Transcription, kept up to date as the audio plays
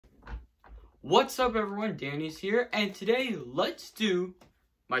What's up everyone, Danny's here, and today let's do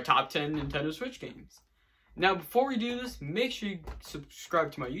my top 10 Nintendo Switch games. Now before we do this, make sure you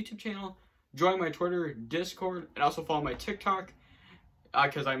subscribe to my YouTube channel, join my Twitter, Discord, and also follow my TikTok,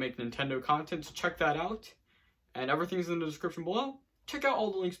 because I make Nintendo content, so check that out. And everything's in the description below. Check out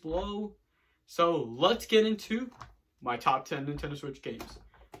all the links below. So let's get into my top 10 Nintendo Switch games.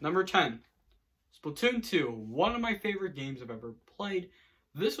 Number 10, Splatoon 2, one of my favorite games I've ever played.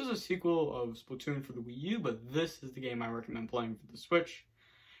 This was a sequel of Splatoon for the Wii U, but this is the game I recommend playing for the Switch.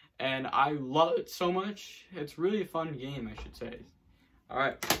 And I love it so much. It's really a fun game, I should say.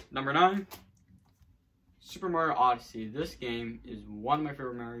 Alright, number 9, Super Mario Odyssey. This game is one of my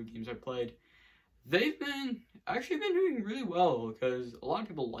favorite Mario games I've played. They've actually been doing really well, because a lot of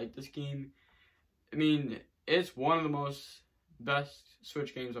people like this game. I mean, it's one of the best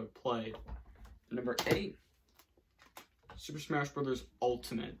Switch games I've played. Number 8, Super Smash Bros.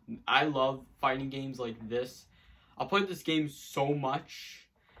 Ultimate. I love fighting games like this. I played this game so much.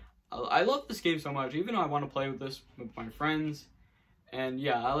 I love this game so much, even though I want to play with this with my friends. And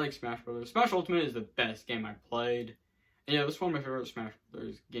yeah, I like Smash Bros. Smash Ultimate is the best game I've played. And yeah, this is one of my favorite Smash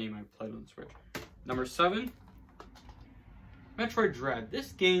Bros. Game I've played on the Switch. Number 7, Metroid Dread.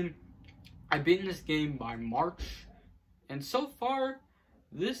 This game, I've beaten this game by March. And so far,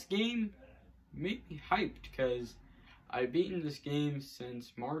 this game made me hyped, because I've beaten this game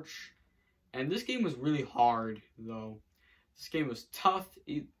since March, and this game was really hard, though. This game was tough.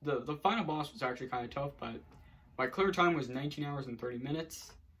 The final boss was actually kind of tough, but my clear time was 19 hours and 30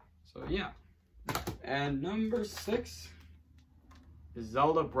 minutes. So, yeah. And number 6 is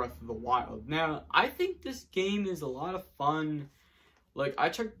Zelda Breath of the Wild. Now, I think this game is a lot of fun. Like, I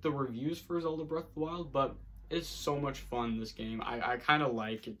checked the reviews for Zelda Breath of the Wild, but it's so much fun, this game. I kind of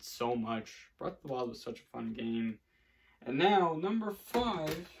like it so much. Breath of the Wild was such a fun game. And now, number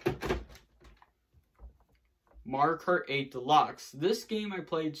 5, Mario Kart 8 Deluxe. This game I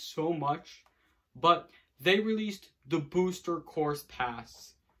played so much, but they released the Booster Course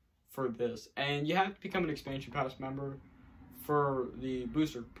Pass for this. And you have to become an Expansion Pass member for the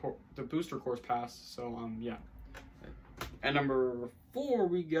Booster Course Pass. So, yeah. And number 4,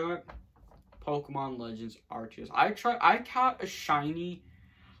 we got Pokemon Legends Arceus. I caught a shiny.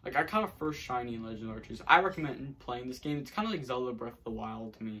 Like, I caught a first shiny in Legends Arceus. I recommend playing this game. It's kind of like Zelda Breath of the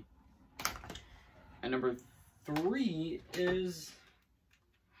Wild to me. And number 3 is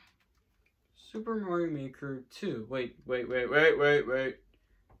Super Mario Maker 2. Wait. There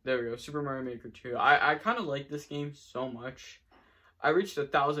we go. Super Mario Maker 2. I kind of like this game so much. I reached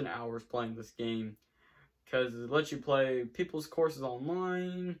 1,000 hours playing this game, because it lets you play people's courses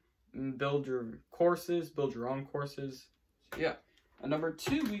online, and build your courses, build your own courses. So, yeah. And number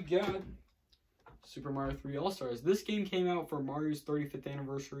 2, we got Super Mario 3 All-Stars. This game came out for Mario's 35th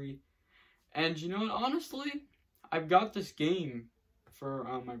anniversary. And you know what? Honestly, I've got this game for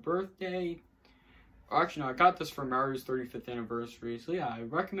my birthday. Or actually, no, I got this for Mario's 35th anniversary. So yeah, I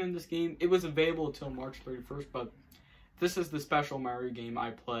recommend this game. It was available until March 31st, but this is the special Mario game I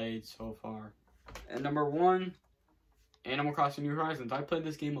played so far. And number 1, Animal Crossing New Horizons. I played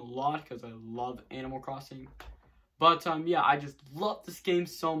this game a lot because I love Animal Crossing. But, yeah, I just love this game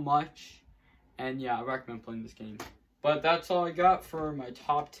so much. And, yeah, I recommend playing this game. But that's all I got for my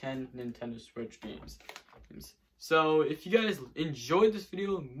top 10 Nintendo Switch games. So, if you guys enjoyed this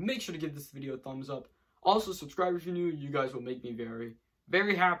video, make sure to give this video a thumbs up. Also, subscribe if you're new. You guys will make me very,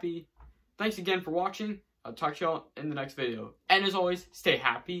 very happy. Thanks again for watching. I'll talk to y'all in the next video. And, as always, stay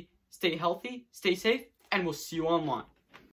happy, stay healthy, stay safe, and we'll see you online.